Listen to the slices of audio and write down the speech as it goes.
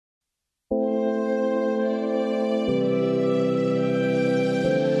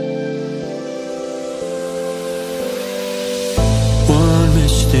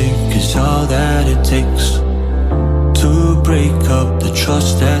is all that it takes to break up the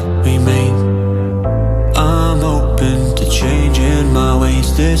trust that we made. I'm open to changing my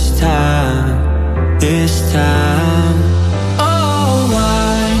ways this time, this time. Oh,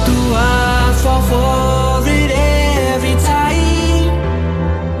 why do I fall for it every time?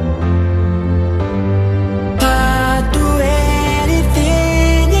 I'd do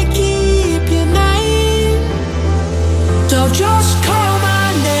anything to keep you mine. So just call my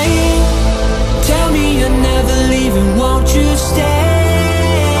name, tell me you're never leaving, won't you stay?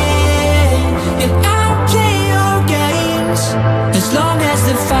 And I'll play your games as long as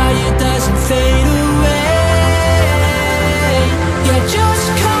the fire doesn't fade away. Yeah, just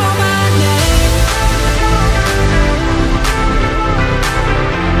call my name.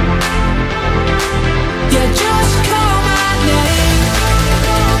 Yeah, just call my name.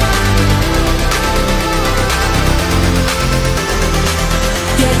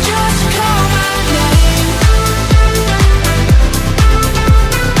 Yeah, just call my name.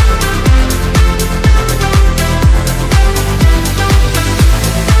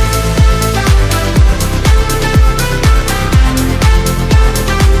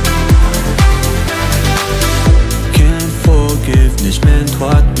 Can't forgiveness meant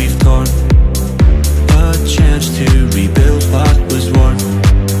what we've torn, a chance to rebuild what was worn,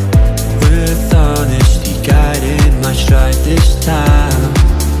 with honesty guiding my stride this time.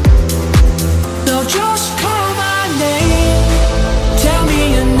 So just call my name, tell me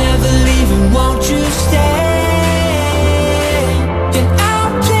you're never leaving, won't you stay? And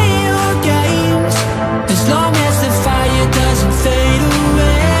I'll play your games as long as the fire doesn't fade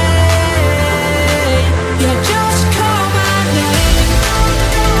away. Yeah, just call my name.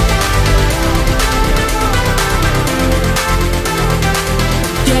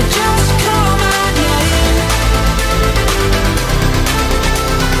 Yeah, just call my name.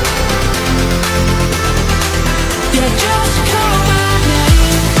 Yeah, just